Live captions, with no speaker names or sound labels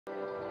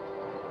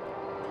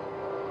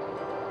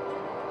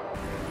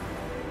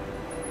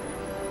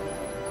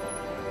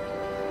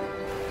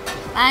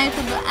maa ngi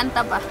tudd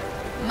Anta Ba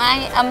maa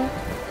ngi am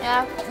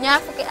ñaar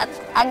fukki at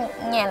ak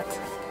ñeent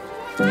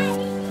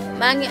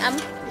maa ngi am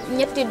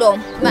ñetti doom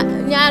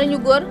ñaar ñu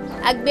góor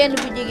ak benn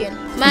bu jigéen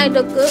maa ngi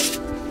dëkk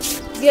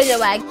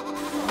Guédiawaye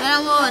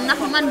dama woon ndax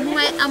man bu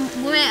may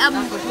am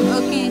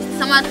kii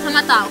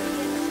sama taaw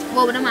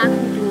boobu damaa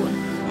tuuti woon.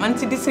 man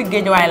ci district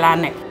Guédiawaye laa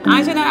nekk.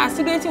 En général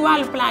su dee ci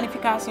wàllu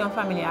planification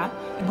familiale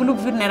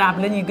groupe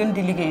vulnérable la ñuy gën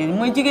di liggéey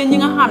mooy jigéen ñi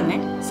nga xam ne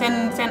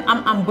seen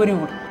am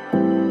bëriwul.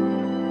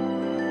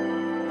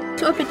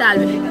 ci hôpital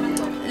bi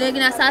léegi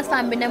nag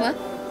sage-femme bi ne ma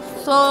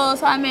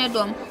soo amee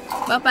doom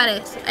ba pare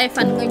ay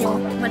fan nga ñëw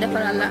ma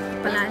defaral la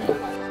plan yi.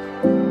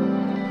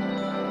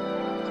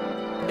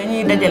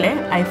 dañuy dajale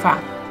ay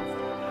femmes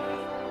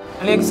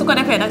léegi su ko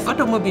defee nag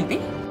automobile bi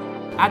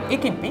ak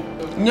équipe bi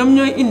ñoom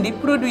ñooy indi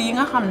produit yi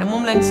nga xam ne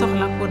moom lañ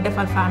soxla pour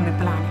defal femme bi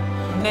plan yi.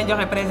 dinañ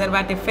joxe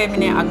préservatif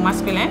féminin ak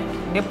masculin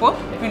dépôt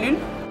pilule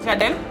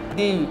jadel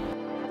DU.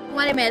 bu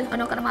ma demee ma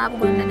ne ko damaa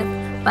bëggoon a def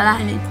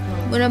plan yi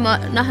mu ne ma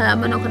nax la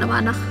ma ne ko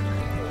damaa nax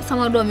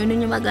sama doom yi nu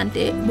ñu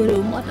magantee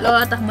bëriwul moo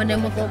looloo tax ma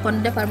dem ko kon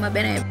defal ma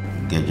beneen.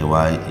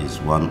 Guédiawaye is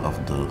one of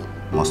the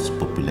most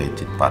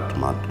populated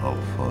departments of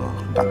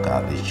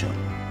Dakar region.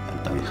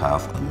 And we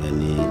have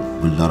many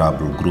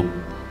vulnerable groups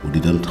who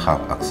didn't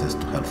have access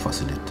to health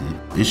facility.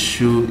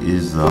 Issue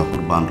is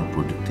Urban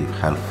Reproductive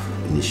Health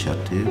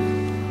Initiative.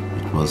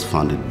 It was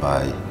funded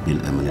by Bill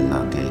and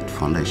Melinda Gates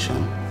Foundation.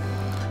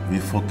 We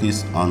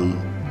focus on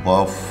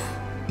both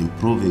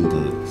improving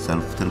the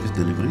self-service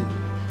delivery,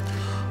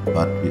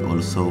 but we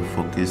also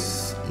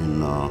focus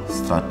in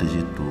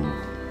strategy to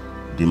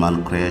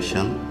demand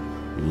creation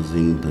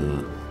using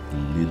the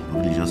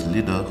religious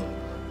leader,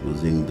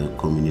 using the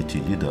community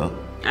leader.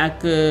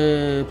 Ak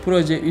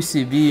projet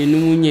UC bi nu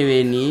mu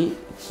ñëwee nii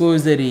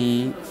causerie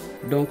yi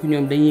donc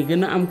ñoom dañuy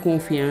gën a am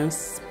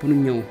confiance pour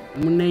ñëw.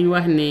 Mun nañ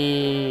wax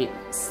ne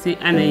ci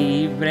année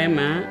yi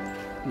vraiment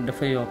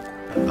dafa yokk.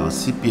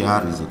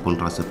 CPR is a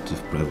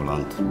contraceptive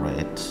prevalent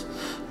rate.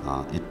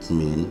 It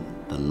means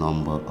the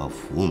number of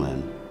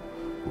women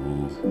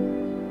who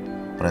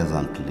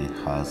presently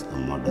has a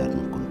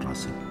modern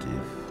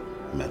contraceptive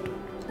method.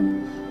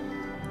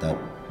 That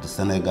the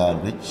Senegal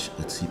reached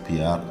a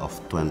CPR of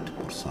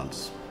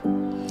 20%.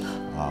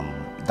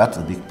 That's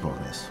a big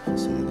progress for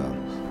Senegal.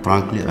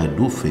 Frankly, I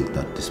do think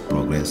that this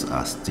progress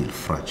are still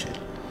fragile,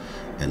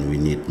 and we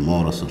need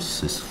more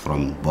resources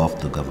from both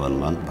the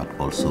government but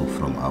also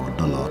from our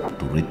donor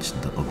to reach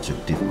the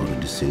objective of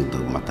reducing the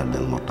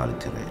maternal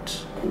mortality rate.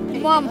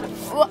 moom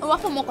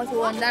waxuma ko ci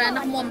woon dara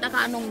ndax moom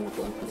dafa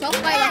nanguwutoon soo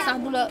koy wax sax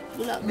du la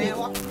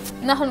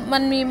ndax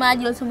man mii maa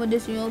jël sama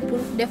décision pour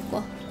def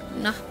ko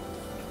ndax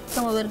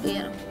sama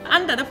wér-gu-yaram.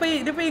 Anta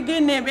dafay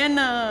génnee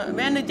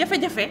benn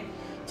jafe-jafe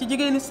ci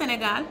jigéenu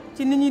Sénégal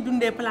ci ni ñuy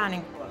dundee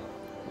planning.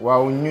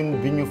 waaw ñun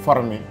bi ñu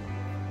formé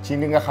ci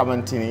li nga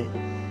xamante ni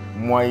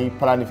mooy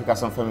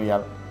planification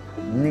familiale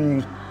ñun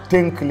ñu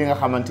tënk li nga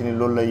xamante ni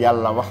loolu la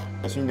yàlla wax.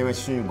 suñu demee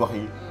ci suñu gox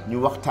yi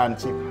ñu waxtaan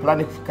ci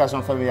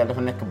planification familiale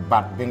dafa nekk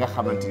baat bi nga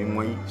xamante ni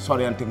mooy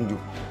soriante ak njur.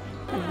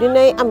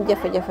 dinay am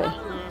jafe-jafe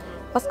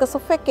parce que su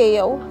fekkee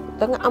yow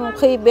da nga am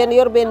xëy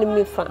yor benn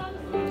 1000 francs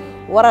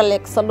war a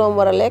lekk sa doom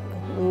war a lekk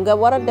nga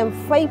war a dem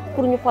fay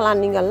pour ñu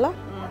planingal la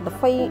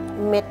dafay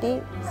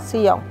metti si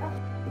yow.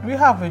 We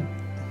have a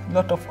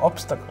lot of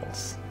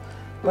obstacles,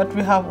 but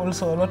we have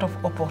also a lot of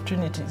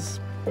opportunities.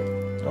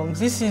 So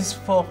this is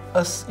for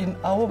us in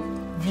our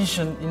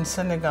vision in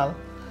Senegal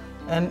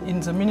and in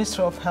the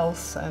Ministry of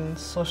Health and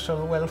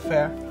Social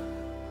Welfare,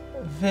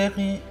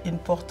 very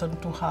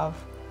important to have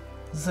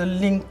the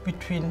link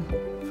between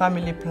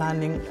family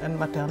planning and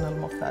maternal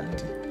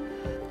mortality.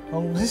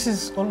 This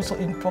is also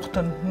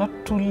important not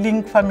to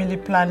link family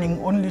planning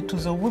only to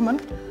the woman,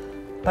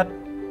 but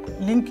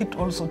link it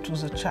also to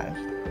the child.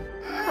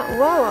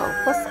 waaw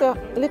parce que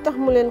li tax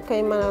mu leen koy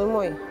mënal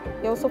mooy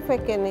yow su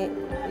fekkee ne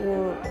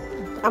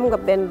am nga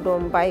benn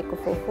doom bàyyi ko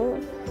foofu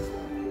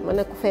mën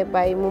na ko fee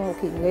bàyyi moomu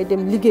kii ngay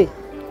dem liggéey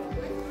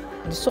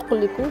di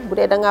suqaliku bu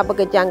dee da ngaa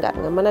bëgg a jàngaat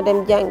nga mën a dem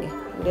jàngi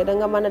bu dee da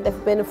nga mën a def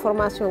benn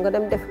formation nga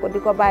dem def ko di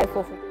ko bàyyi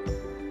foofu.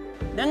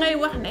 da ngay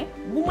wax ne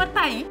bu ma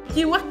tàyyi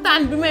ci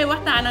waxtaan bi may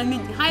waxtaan ak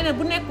nit ñi xëy na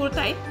bu nekkul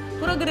tey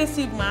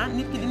progressivement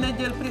nit ki dina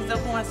jël prise de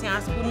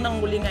conscience pour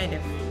nangu li ngay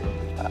def.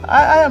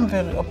 I am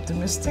very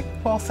optimistic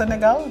for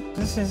Senegal.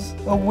 This is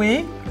a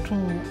way to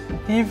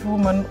give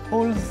women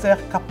all their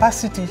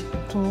capacity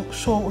to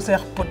show their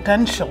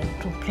potential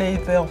to play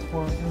their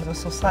role in the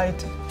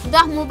society.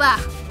 ndax mu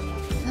baax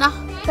ndax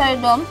say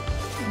doom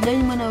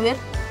dañ mën a wér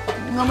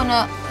nga mën a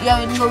yow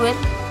it nga wér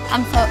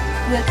am sa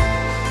wér.